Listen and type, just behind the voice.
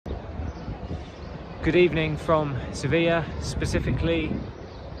Good evening from Seville, specifically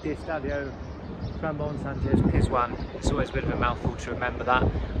the Estadio Ramon Sanchez Pizjuan. It's always a bit of a mouthful to remember that.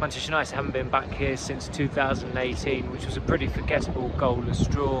 Manchester United haven't been back here since 2018, which was a pretty forgettable goalless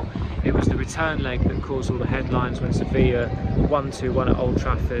draw. It was the return leg that caused all the headlines when Sevilla 1-2-1 at Old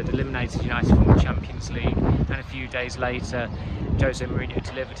Trafford, eliminated United from the Champions League, and a few days later Jose Mourinho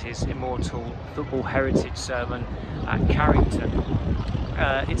delivered his immortal football heritage sermon at Carrington.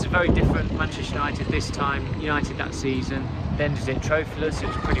 It's a very different Manchester United this time. United that season ended it trophyless. It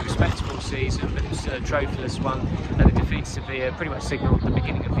was a pretty respectable season, but it was a trophyless one, and the defeat to Sevilla pretty much signalled the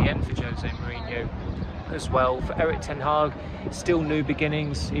beginning of the end for Jose Mourinho as well. For Erik ten Hag, still new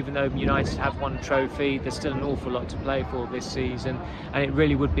beginnings. Even though United have won a trophy, there's still an awful lot to play for this season, and it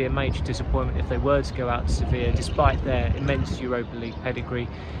really would be a major disappointment if they were to go out to Sevilla despite their immense Europa League pedigree.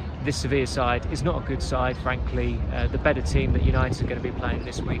 This Sevilla side is not a good side, frankly. The better team that United are going to be playing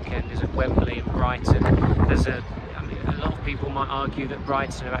this weekend is at Wembley and Brighton. A lot of people might argue that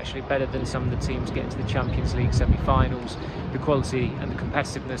Brighton are actually better than some of the teams getting to the Champions League semi-finals. The quality and the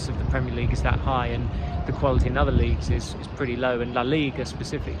competitiveness of the Premier League is that high, and the quality in other leagues is pretty low. And La Liga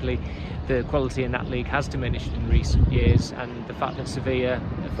specifically, the quality in that league has diminished in recent years, and the fact that Sevilla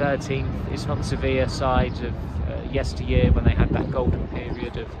are 13th, it's not the Sevilla side of yesteryear when they had that golden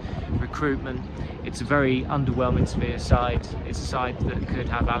period of recruitment. It's a very underwhelming Sevilla side. It's a side that could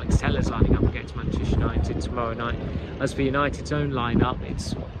have Alex Telles lining up against Manchester United tomorrow night. As for United's own lineup,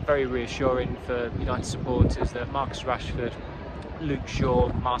 it's very reassuring for United supporters that Marcus Rashford, Luke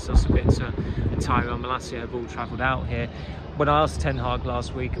Shaw, Marcel Sabitzer and Tyrone Malacia have all travelled out here. When I asked Ten Hag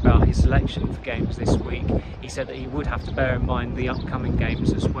last week about his selection for games this week, he said that he would have to bear in mind the upcoming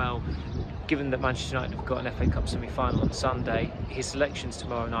games as well. Given that Manchester United have got an FA Cup semi-final on Sunday, his selections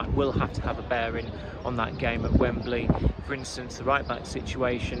tomorrow night will have to have a bearing on that game at Wembley. For instance, the right-back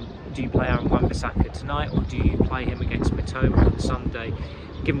situation, do you play Aaron Wan-Bissaka tonight, or do you play him against Mitoma on Sunday?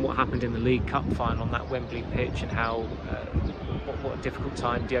 Given what happened in the League Cup final on that Wembley pitch and how what a difficult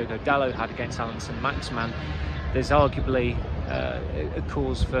time Diogo Dalot had against Allan Maximan, there's arguably a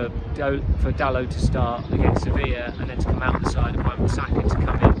cause for Dalot to start against Sevilla and then to come out the side of Wan-Bissaka to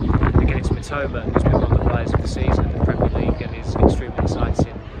come in against Mitoma, who's been one of the players of the season in the Premier League and is extremely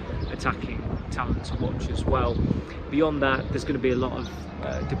exciting attacking talent to watch as well. Beyond that, there's going to be a lot of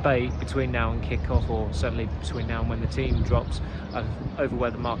debate between now and kick-off, or certainly between now and when the team drops, over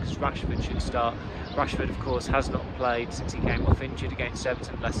whether Marcus Rashford should start. Rashford, of course, has not played since he came off injured against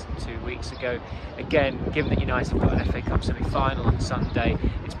Everton less than 2 weeks ago. Again, given that United have got an FA Cup semi-final on Sunday,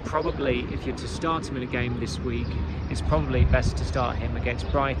 it's probably, if you're to start him in a game this week, it's probably best to start him against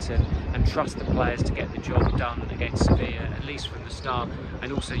Brighton and trust the players to get the job done against Sevilla, at least from the start.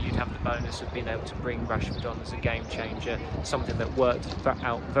 And also you'd have the bonus of being able to bring Rashford on as a game changer, something that worked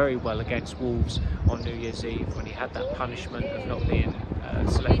out very well against Wolves on New Year's Eve when he had that punishment of not being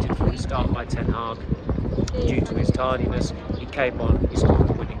selected from the start by Ten Hag due to his tardiness. He came on, he scored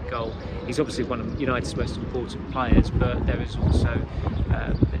the winning goal. He's obviously one of United's most important players, but there is also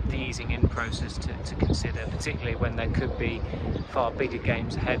the easing in process to consider, particularly when there could be far bigger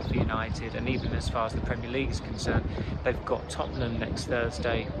games ahead for United. And even as far as the Premier League is concerned, they've got Tottenham next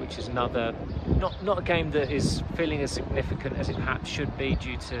Thursday, which is another, not a game that is feeling as significant as it perhaps should be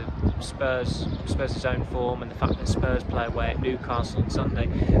due to Spurs' own form and the fact that Spurs play away at Newcastle on Sunday,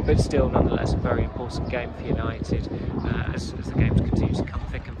 but still nonetheless a very important game for United as the games continue to come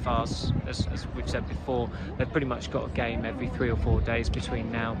thick and fast. As we've said before, they've pretty much got a game every 3 or 4 days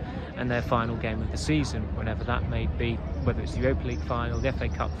between now and their final game of the season, whenever that may be, whether it's the Europa League final, the FA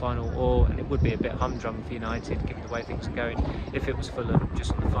Cup final, or, and it would be a bit humdrum for United given the way things are going, if it was Fulham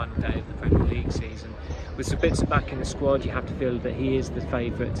just on the final day of the Premier League season. With Sabitzer back in the squad, you have to feel that he is the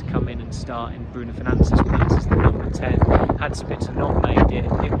favourite to come in and start in Bruno Fernandes's place as the number 10. Had Sabitzer not made it,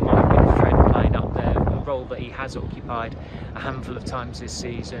 it might have been Fred playing up there, a role that he has occupied a handful of times this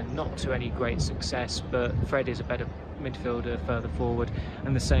season, not to any great success, but Fred is a better midfielder further forward,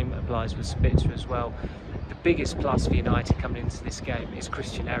 and the same applies with Sabitzer as well. The biggest plus for United coming into this game is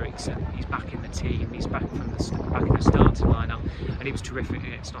Christian Eriksen. He's back in the team, he's back in the starting lineup, and he was terrific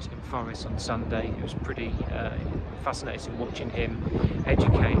against Nottingham Forest on Sunday. It was pretty fascinating watching him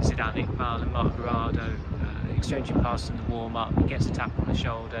educate Zidane Iqbal and Marc Guirado, exchanging passes in the warm-up. He gets a tap on the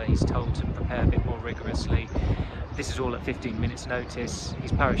shoulder, he's told to prepare a bit more rigorously, this is all at 15 minutes notice.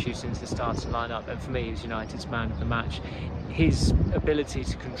 He's parachuted into the starting lineup, and for me, he's United's man of the match. His ability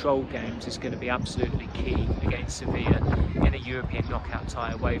to control games is going to be absolutely key against Sevilla in a European knockout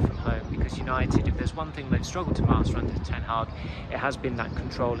tie away from home, because United, if there's one thing they've struggled to master under Ten Hag, it has been that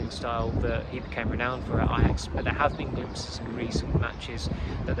controlling style that he became renowned for at Ajax. But there have been glimpses in recent matches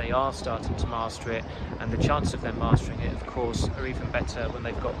that they are starting to master it, and the chances of them mastering it, of course, are even better when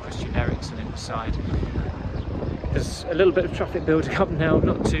they've got Christian Eriksen in the side. There's a little bit of traffic building up now,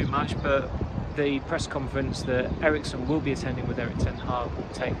 not too much, but the press conference that Eriksen will be attending with Erik ten Hag will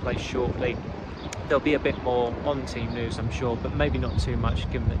take place shortly. There'll be a bit more on team news, I'm sure, but maybe not too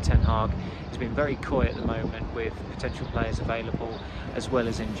much, given that Ten Hag has been very coy at the moment with potential players available as well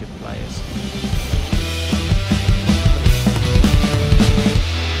as injured players.